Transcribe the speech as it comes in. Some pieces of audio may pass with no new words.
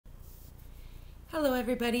Hello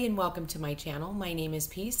everybody and welcome to my channel. My name is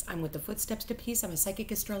Peace. I'm with the Footsteps to Peace. I'm a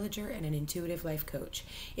psychic astrologer and an intuitive life coach.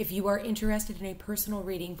 If you are interested in a personal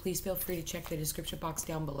reading, please feel free to check the description box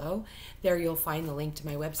down below. There you'll find the link to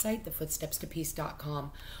my website,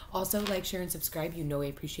 thefootstepstopeace.com. Also, like, share, and subscribe. You know I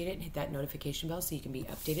appreciate it, and hit that notification bell so you can be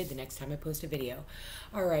updated the next time I post a video.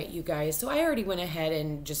 All right, you guys. So I already went ahead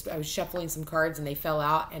and I was shuffling some cards and they fell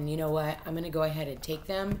out, and you know what? I'm going to go ahead and take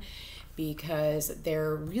them because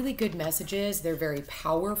they're really good messages. They're very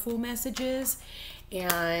powerful messages.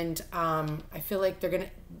 And I feel like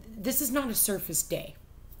this is not a surface day.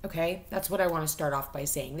 Okay, that's what I want to start off by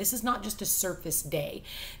saying. This is not just a surface day.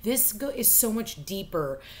 This is so much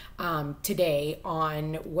deeper today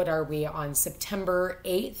on, what are we, on September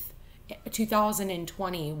 8th,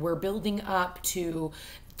 2020. We're building up to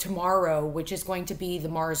tomorrow, which is going to be the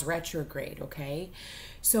Mars retrograde, okay?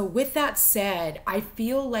 So with that said, I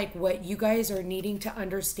feel like what you guys are needing to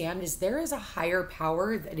understand is there is a higher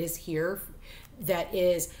power that is here, that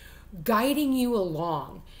is guiding you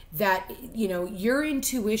along, that, you know, your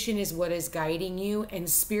intuition is what is guiding you, and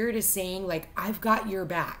Spirit is saying, like, I've got your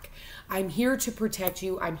back. I'm here to protect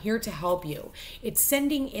you. I'm here to help you. It's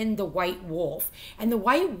sending in the white wolf, and the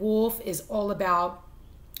white wolf is all about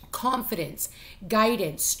confidence,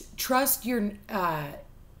 guidance, trust your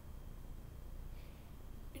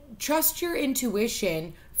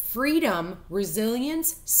intuition, freedom,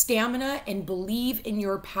 resilience, stamina, and believe in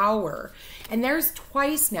your power. And there's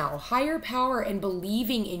twice now, higher power and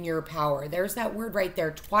believing in your power. There's that word right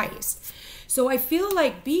there twice. So I feel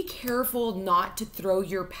like be careful not to throw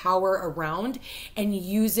your power around and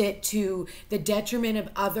use it to the detriment of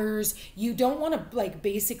others. You don't want to, like,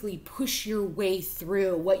 basically push your way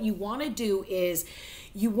through. What you want to do is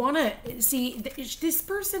you want to see this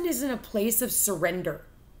person is in a place of surrender.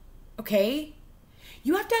 Okay?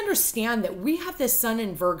 You have to understand that we have the sun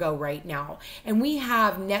in Virgo right now, and we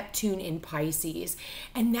have Neptune in Pisces,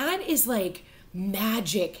 and that is like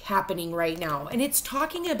magic happening right now. And it's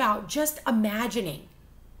talking about just imagining.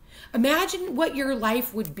 Imagine what your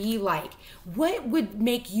life would be like. What would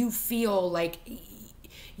make you feel like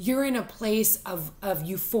you're in a place of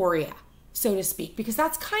euphoria, so to speak? Because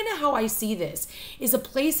that's kind of how I see this, is a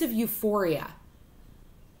place of euphoria.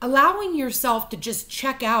 Allowing yourself to just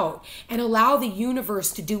check out and allow the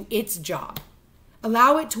universe to do its job.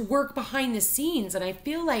 Allow it to work behind the scenes. And I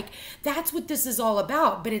feel like that's what this is all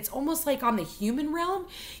about. But it's almost like on the human realm,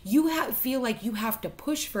 you feel like you have to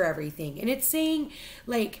push for everything. And it's saying,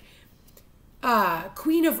 like,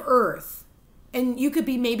 Queen of Earth. And you could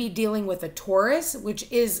be maybe dealing with a Taurus,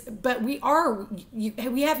 but we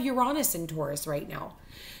have Uranus in Taurus right now.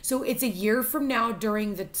 So it's a year from now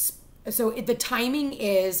the timing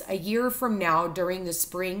is a year from now during the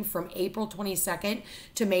spring, from April 22nd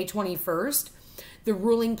to May 21st. The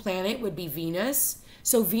ruling planet would be Venus.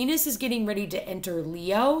 So Venus is getting ready to enter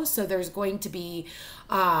Leo. So there's going to be,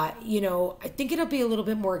 I think it'll be a little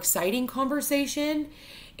bit more exciting conversation.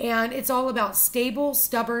 And it's all about stable,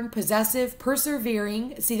 stubborn, possessive,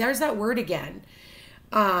 persevering. See, there's that word again.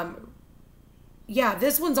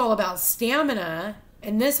 This one's all about stamina.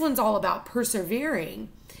 And this one's all about persevering.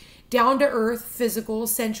 Down to earth, physical,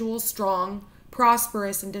 sensual, strong,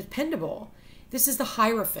 prosperous, and dependable. This is the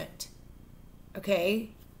Hierophant.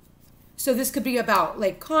 Okay? So this could be about,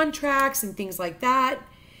 like, contracts and things like that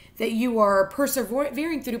you are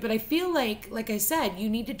persevering through. But I feel like I said, you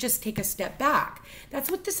need to just take a step back. That's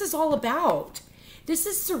what this is all about. This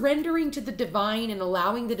is surrendering to the divine and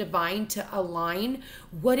allowing the divine to align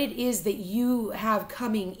what it is that you have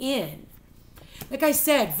coming in. Like I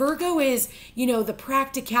said, Virgo is, the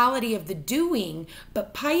practicality of the doing,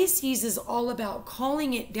 but Pisces is all about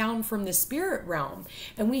calling it down from the spirit realm.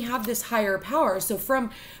 And we have this higher power. So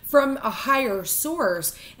from a higher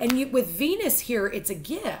source, and with Venus here, it's a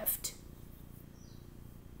gift.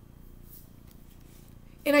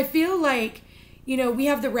 And I feel like, we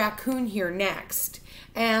have the raccoon here next.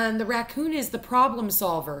 And the raccoon is the problem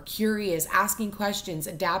solver, curious, asking questions,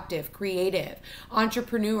 adaptive, creative,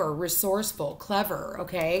 entrepreneur, resourceful, clever,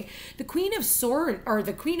 okay? The Queen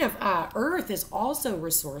of Earth is also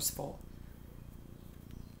resourceful.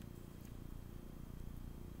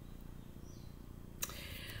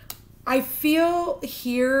 I feel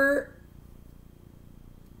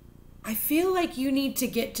like you need to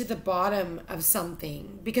get to the bottom of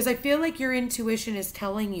something, because I feel like your intuition is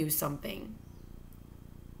telling you something.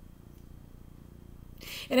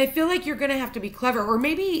 And I feel like you're going to have to be clever. Or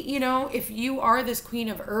maybe, if you are this Queen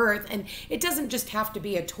of Earth, and it doesn't just have to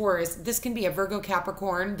be a Taurus. This can be a Virgo,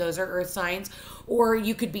 Capricorn. Those are earth signs. or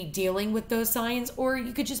you could be dealing with those signs, or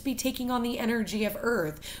you could just be taking on the energy of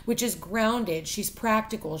Earth, which is grounded. She's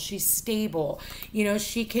practical, she's stable, you know,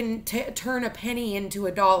 she can turn a penny into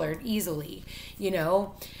a dollar easily, you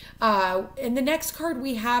know. And the next card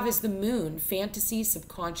we have is the Moon. Fantasy,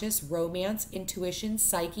 subconscious, romance, intuition,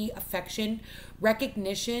 psyche, affection,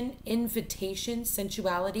 recognition, invitation,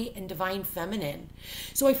 sensuality, and divine feminine.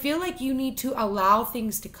 So I feel like you need to allow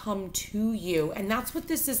things to come to you. And that's what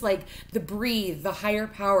this is like, the breathe, the higher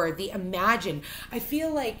power, the imagine. I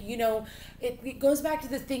feel like, you know, it goes back to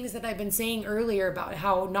the things that I've been saying earlier about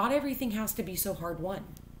how not everything has to be so hard won.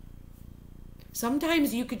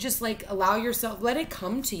 Sometimes you could just like allow yourself, let it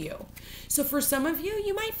come to you. So for some of you,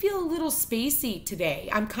 you might feel a little spacey today.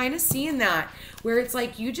 I'm kind of seeing that where it's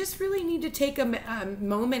like you just really need to take a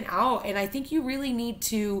moment out. And I think you really need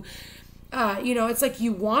to, you know, it's like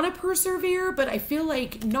you want to persevere, but I feel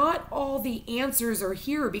like not all the answers are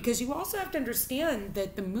here, because you also have to understand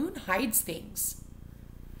that the moon hides things.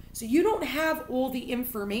 So you don't have all the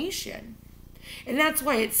information. And that's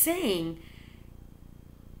why it's saying,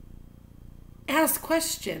 ask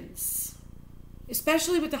questions,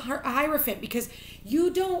 especially with the Hierophant, because you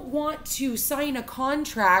don't want to sign a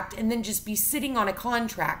contract and then just be sitting on a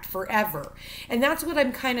contract forever. And that's what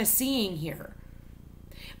I'm kind of seeing here.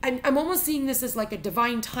 I'm almost seeing this as like a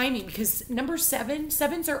divine timing, because number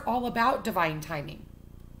sevens are all about divine timing.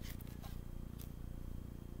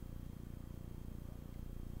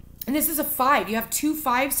 And this is a 5. You have 2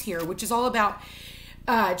 5s here, which is all about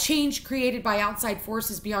change created by outside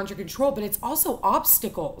forces beyond your control, but it's also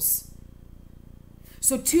obstacles.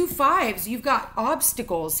 So 2 5s, you've got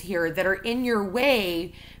obstacles here that are in your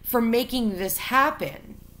way from making this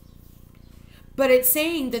happen. But it's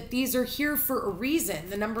saying that these are here for a reason.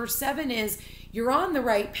 The number 7 is you're on the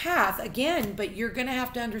right path again, but you're going to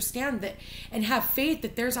have to understand that and have faith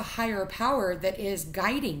that there's a higher power that is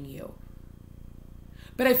guiding you.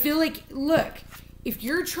 But I feel like, look, if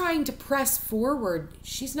you're trying to press forward,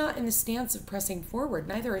 she's not in the stance of pressing forward.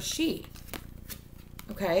 Neither is she.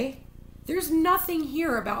 Okay? There's nothing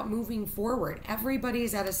here about moving forward.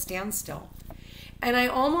 Everybody's at a standstill. And I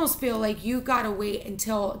almost feel like you got to wait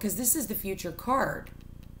until, because this is the future card.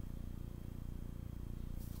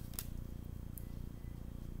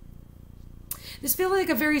 This feels like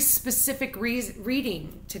a very specific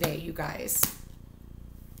reading today, you guys.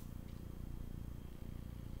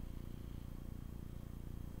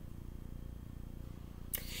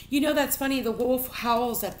 You know, that's funny. The wolf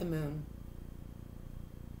howls at the moon.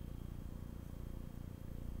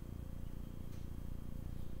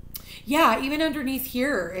 Yeah, even underneath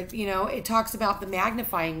here, it talks about the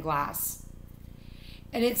magnifying glass.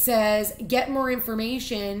 And it says, get more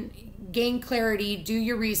information, gain clarity, do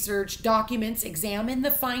your research, documents, examine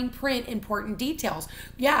the fine print, important details.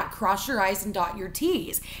 Yeah, cross your I's and dot your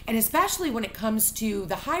T's. And especially when it comes to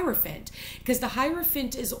the Hierophant, because the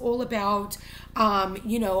Hierophant is all about,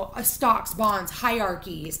 stocks, bonds,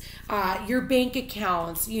 hierarchies, your bank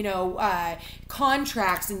accounts,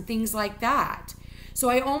 contracts and things like that. So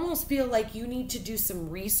I almost feel like you need to do some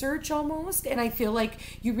research almost, and I feel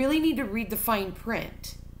like you really need to read the fine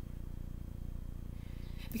print.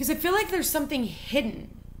 Because I feel like there's something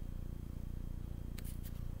hidden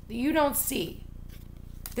that you don't see,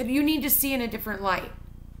 that you need to see in a different light.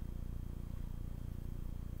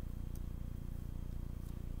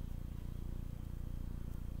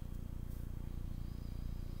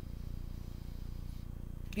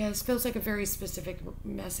 Yeah, this feels like a very specific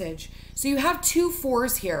message. So you have 2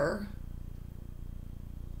 4s here.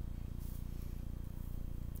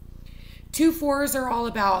 2 4s are all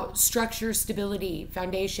about structure, stability,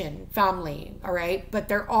 foundation, family, all right? But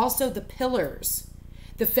they're also the pillars,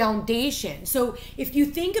 the foundation. So if you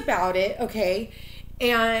think about it, okay,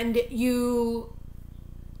 and 2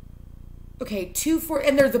 4,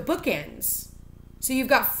 and they're the bookends. So you've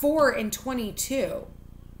got 4 and 22.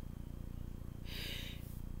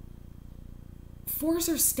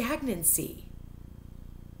 4s are stagnancy.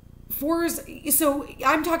 4s, so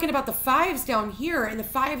I'm talking about the 5s down here, and the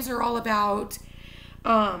 5s are all about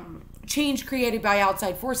change created by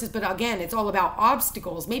outside forces, but again, it's all about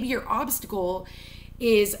obstacles. Maybe your obstacle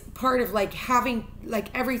is part of like having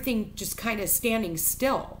like everything just kind of standing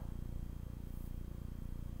still.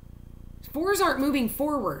 4s aren't moving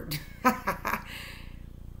forward.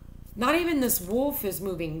 Not even this wolf is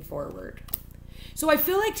moving forward. So I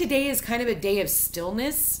feel like today is kind of a day of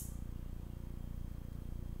stillness.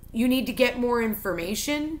 You need to get more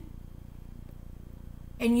information.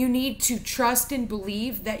 And you need to trust and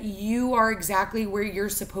believe that you are exactly where you're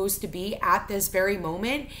supposed to be at this very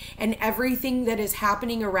moment. And everything that is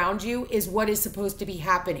happening around you is what is supposed to be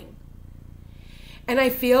happening. And I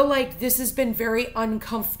feel like this has been very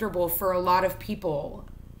uncomfortable for a lot of people.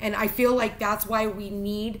 And I feel like that's why we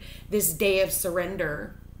need this day of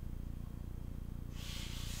surrender.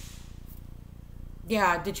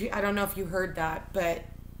 Yeah, I don't know if you heard that, but it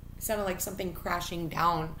sounded like something crashing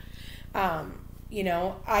down. You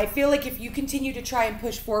know, I feel like if you continue to try and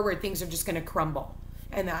push forward, things are just going to crumble.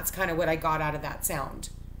 And that's kind of what I got out of that sound.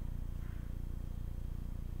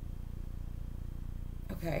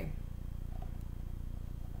 Okay.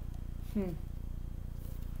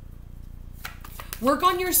 Work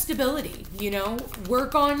on your stability, you know,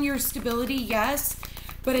 work on your stability, yes,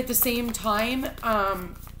 but at the same time,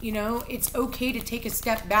 you know, it's okay to take a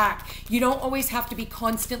step back. You don't always have to be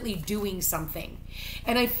constantly doing something,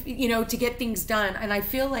 and you know, to get things done. And I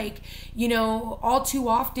feel like, you know, all too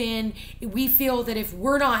often we feel that if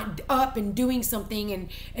we're not up and doing something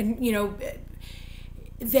and you know,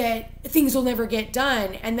 that things will never get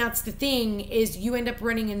done. And that's the thing, is you end up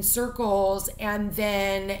running in circles, and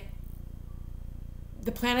then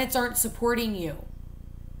the planets aren't supporting you.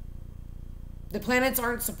 The planets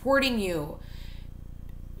aren't supporting you.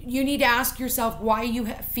 You need to ask yourself why you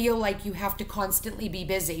feel like you have to constantly be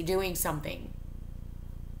busy doing something.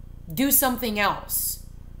 Do something else.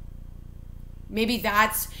 Maybe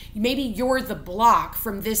you're the block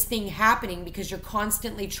from this thing happening because you're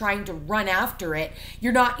constantly trying to run after it.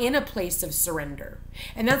 You're not in a place of surrender.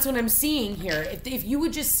 And that's what I'm seeing here. If you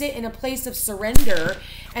would just sit in a place of surrender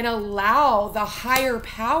and allow the higher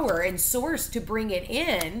power and source to bring it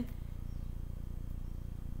in,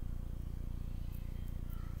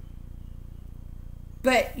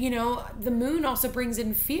 but you know, the moon also brings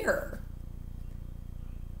in fear.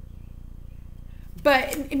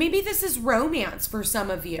 But maybe this is romance for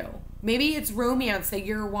some of you. Maybe it's romance that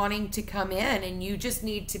you're wanting to come in, and you just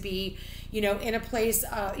need to be, you know, in a place,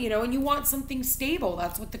 you know, and you want something stable.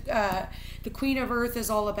 That's what the Queen of Earth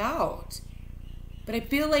is all about. But I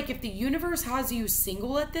feel like if the universe has you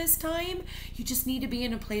single at this time, you just need to be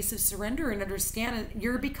in a place of surrender and understand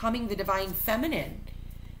you're becoming the divine feminine.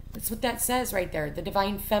 That's what that says right there, the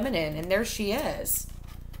divine feminine, and there she is.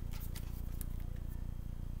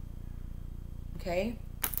 Okay.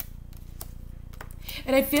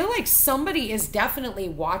 And I feel like somebody is definitely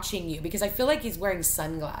watching you, because I feel like he's wearing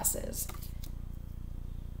sunglasses.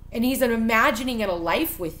 And he's imagining a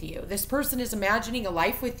life with you. This person is imagining a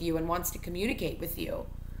life with you and wants to communicate with you.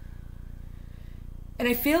 And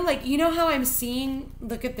I feel like, you know how I'm seeing,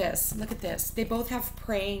 look at this, look at this. They both have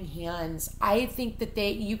praying hands. I think that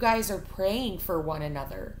you guys are praying for one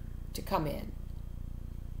another to come in.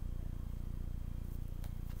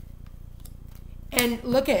 And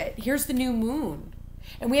look at it. Here's the new moon.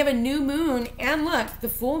 And we have a new moon, and look, the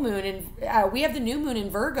full moon. And we have the new moon in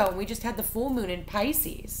Virgo, and we just had the full moon in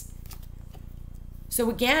Pisces. So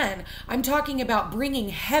again, I'm talking about bringing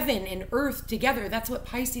heaven and earth together. That's what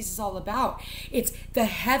Pisces is all about. It's the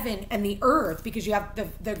heaven and the earth, because you have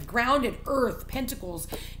the grounded earth, pentacles,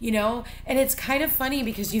 you know. And it's kind of funny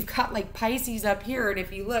because you've got like Pisces up here. And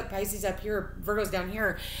if you look, Pisces up here, Virgo's down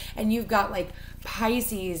here. And you've got like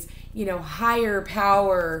Pisces, you know, higher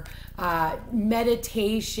power,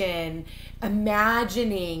 meditation,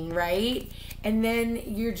 imagining, right? And then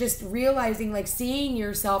you're just realizing, like, seeing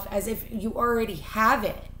yourself as if you already have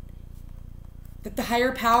it. That the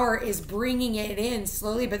higher power is bringing it in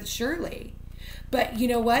slowly but surely. But you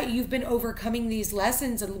know what? You've been overcoming these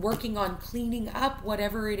lessons and working on cleaning up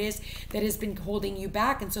whatever it is that has been holding you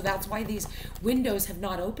back. And so that's why these windows have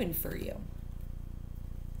not opened for you.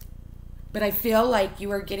 But I feel like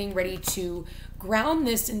you are getting ready to ground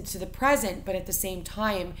this into the present, but at the same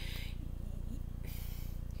time,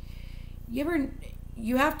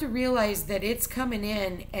 you have to realize that it's coming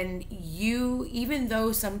in, and you, even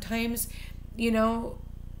though sometimes, you know,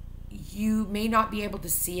 you may not be able to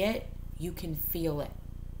see it, you can feel it.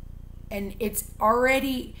 And it's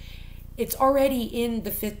already in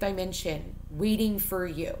the fifth dimension waiting for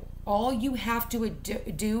you. All you have to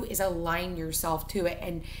do is align yourself to it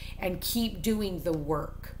and keep doing the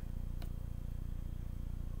work.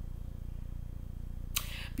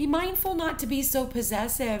 Be mindful not to be so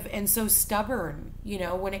possessive and so stubborn, you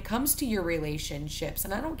know, when it comes to your relationships.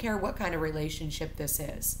 And I don't care what kind of relationship this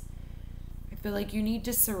is. I feel like you need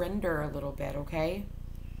to surrender a little bit, okay?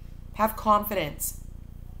 Have confidence.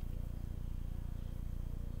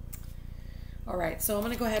 All right, so I'm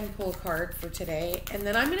going to go ahead and pull a card for today. And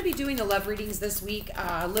then I'm going to be doing the love readings this week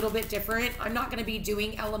a little bit different. I'm not going to be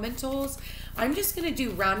doing elementals. I'm just going to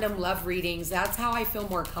do random love readings. That's how I feel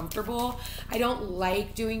more comfortable. I don't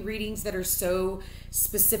like doing readings that are so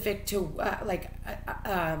specific to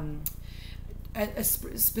a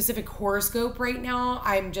specific horoscope right now.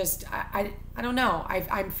 I'm just, I don't know.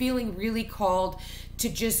 I'm feeling really called to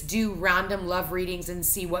just do random love readings and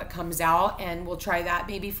see what comes out. And we'll try that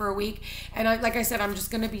maybe for a week. And like I said, I'm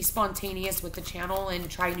just going to be spontaneous with the channel and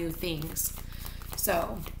try new things.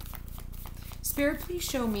 So, Spirit, please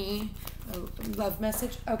show me a love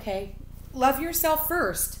message. Okay. Love yourself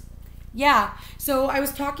first. Yeah. So I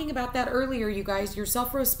was talking about that earlier, you guys. Your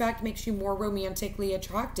self-respect makes you more romantically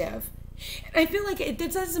attractive. And I feel like it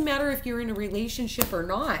doesn't matter if you're in a relationship or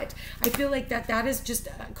not. I feel like that is just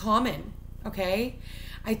common. Okay.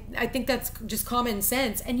 I think that's just common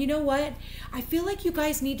sense. And you know what? I feel like you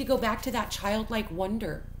guys need to go back to that childlike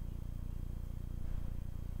wonder.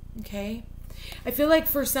 Okay. I feel like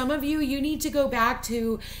for some of you, you need to go back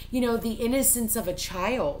to, the innocence of a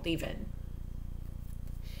child even.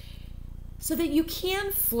 So that you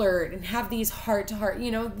can flirt and have these heart-to-heart,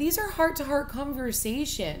 these are heart-to-heart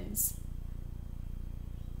conversations.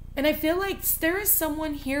 And I feel like there is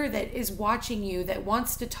someone here that is watching you, that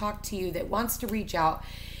wants to talk to you, that wants to reach out.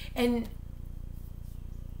 And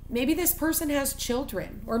maybe this person has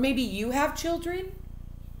children, or maybe you have children.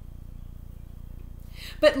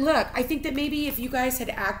 But look, I think that maybe if you guys had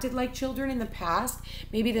acted like children in the past,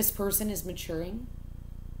 maybe this person is maturing.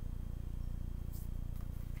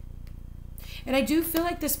 And I do feel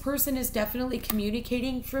like this person is definitely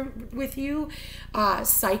communicating with you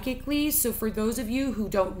psychically. So for those of you who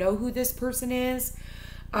don't know who this person is,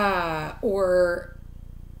 or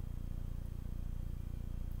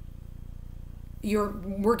you're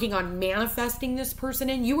working on manifesting this person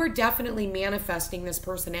in, you are definitely manifesting this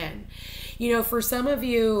person in. For some of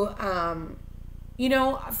you, you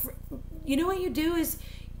know what you do is,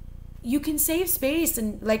 you can save space.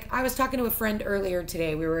 And like I was talking to a friend earlier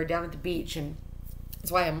today, we were down at the beach, and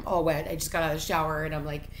that's why I'm all wet. I just got out of the shower and I'm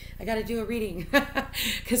like, I got to do a reading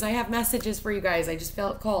because I have messages for you guys. I just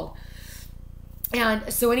felt called.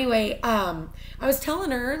 And so anyway, I was telling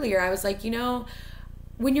her earlier, I was like,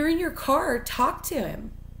 when you're in your car, talk to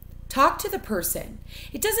him. Talk to the person.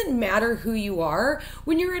 It doesn't matter who you are.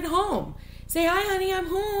 When you're at home, say, hi, honey, I'm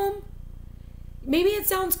home. Maybe it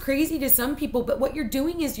sounds crazy to some people, but what you're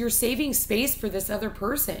doing is you're saving space for this other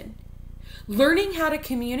person. Learning how to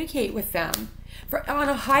communicate with them on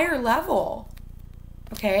a higher level.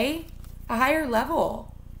 Okay? A higher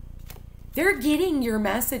level. They're getting your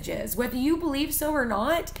messages. Whether you believe so or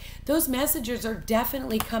not, those messages are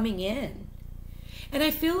definitely coming in. And I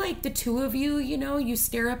feel like the two of you, you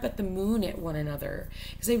stare up at the moon at one another.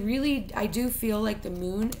 Because I do feel like the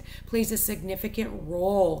moon plays a significant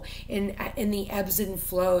role in the ebbs and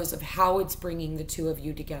flows of how it's bringing the two of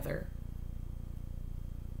you together.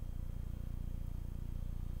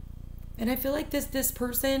 And I feel like this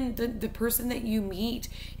person, the person that you meet,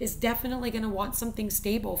 is definitely going to want something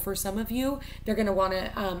stable. For some of you, they're going to want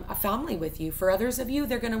a family with you. For others of you,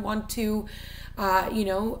 they're going to want to,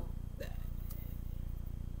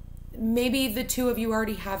 maybe the two of you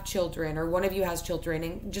already have children, or one of you has children,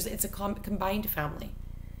 and just it's a combined family.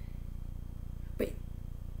 But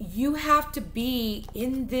you have to be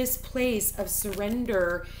in this place of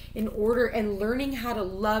surrender in order, and learning how to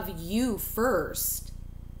love you first,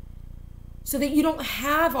 so that you don't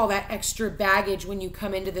have all that extra baggage when you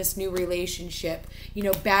come into this new relationship.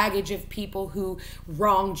 Baggage of people who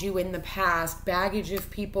wronged you in the past, baggage of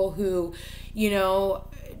people who, you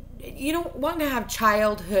don't want to have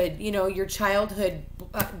childhood, your childhood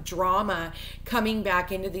drama coming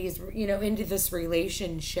back into these, into this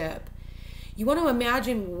relationship. You want to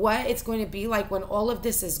imagine what it's going to be like when all of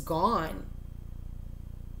this is gone.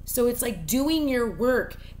 So it's like doing your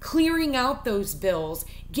work, clearing out those bills,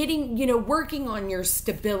 getting, working on your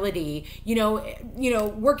stability,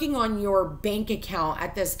 working on your bank account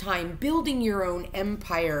at this time, building your own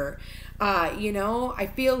empire.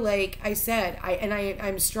 I feel like I said,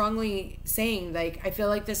 I'm strongly saying, like, I feel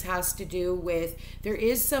like this has to do with, there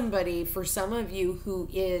is somebody for some of you who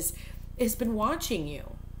has been watching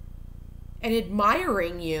you and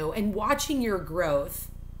admiring you and watching your growth.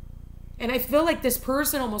 And I feel like this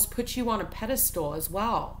person almost puts you on a pedestal as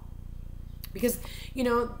well. Because,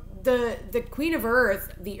 the Queen of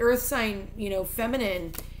Earth, the earth sign,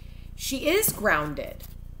 feminine, she is grounded.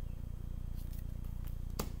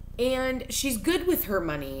 And she's good with her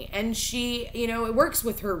money, and she, it works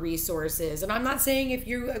with her resources. And I'm not saying if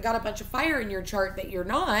you got a bunch of fire in your chart that you're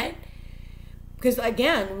not, because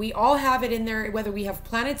again, we all have it in there, whether we have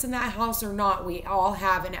planets in that house or not, we all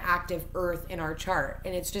have an active earth in our chart.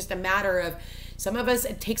 And it's just a matter of, some of us,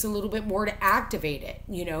 it takes a little bit more to activate it,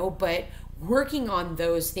 but working on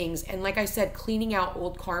those things. And like I said, cleaning out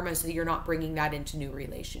old karma so that you're not bringing that into new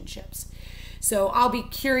relationships. So I'll be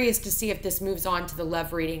curious to see if this moves on to the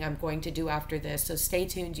love reading I'm going to do after this. So stay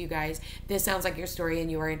tuned, you guys. If this sounds like your story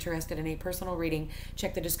and you are interested in a personal reading,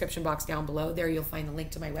 check the description box down below. There you'll find the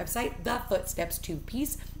link to my website,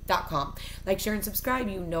 thefootsteps2peace.com. Like, share, and subscribe.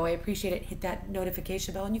 You know I appreciate it. Hit that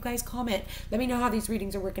notification bell, and you guys comment. Let me know how these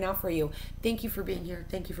readings are working out for you. Thank you for being here.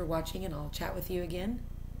 Thank you for watching, and I'll chat with you again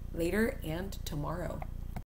later and tomorrow.